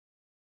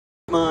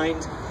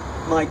mind,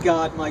 my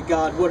God,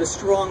 what a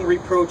strong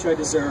reproach I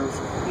deserve.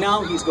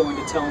 Now he's going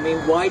to tell me,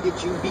 why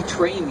did you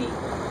betray me?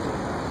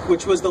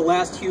 Which was the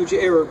last huge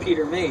error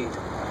Peter made.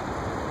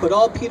 But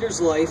all Peter's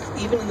life,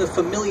 even in the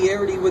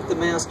familiarity with the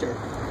Master,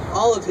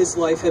 all of his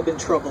life had been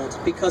troubled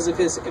because of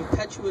his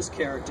impetuous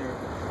character,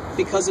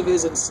 because of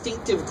his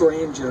instinctive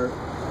grandeur,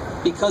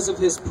 because of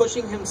his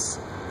pushing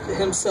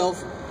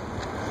himself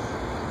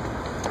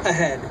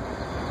ahead.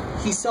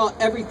 He saw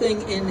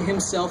everything in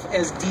himself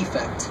as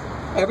defect.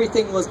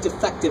 Everything was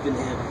defective in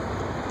him.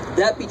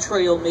 That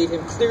betrayal made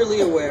him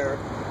clearly aware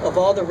of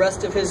all the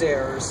rest of his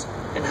errors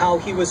and how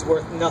he was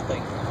worth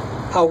nothing,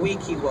 how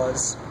weak he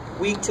was,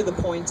 weak to the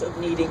point of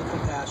needing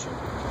compassion.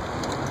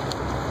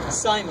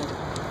 Simon,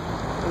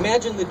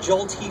 imagine the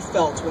jolt he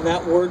felt when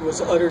that word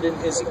was uttered in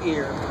his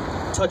ear,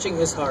 touching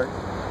his heart.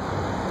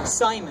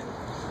 Simon,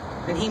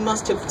 and he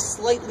must have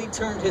slightly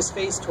turned his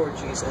face toward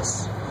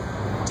Jesus.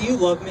 Do you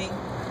love me?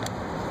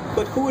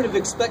 But who would have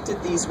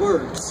expected these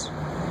words?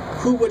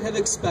 Who would have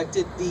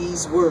expected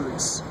these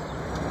words?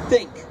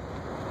 Think,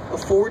 a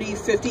 40,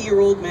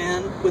 50-year-old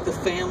man with a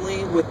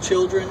family, with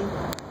children,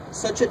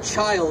 such a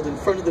child in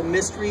front of the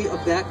mystery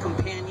of that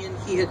companion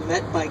he had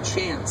met by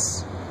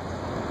chance.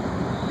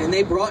 And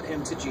they brought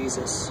him to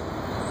Jesus.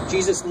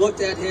 Jesus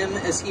looked at him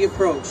as he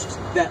approached.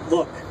 That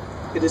look,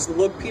 it is the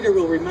look Peter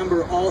will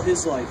remember all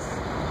his life.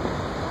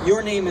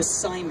 Your name is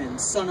Simon,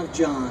 son of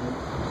John.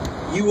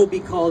 You will be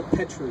called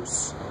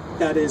Petrus,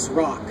 that is,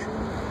 rock.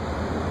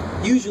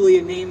 Usually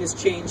a name is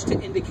changed to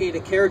indicate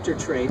a character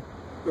trait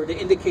or to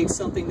indicate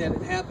something that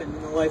had happened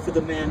in the life of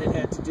the man it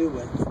had to do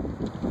with.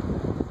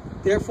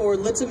 Therefore,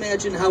 let's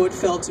imagine how it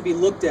felt to be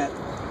looked at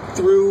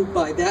through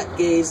by that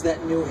gaze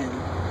that knew him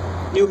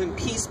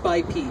piece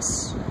by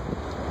piece.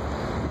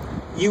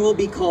 You will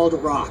be called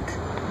rock.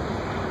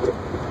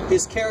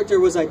 His character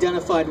was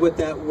identified with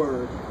that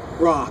word,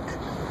 rock.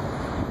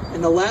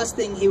 And the last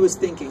thing he was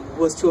thinking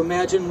was to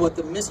imagine what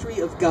the mystery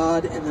of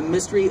God and the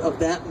mystery of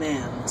that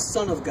man,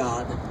 Son of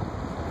God,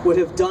 would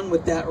have done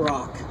with that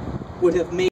rock, would have made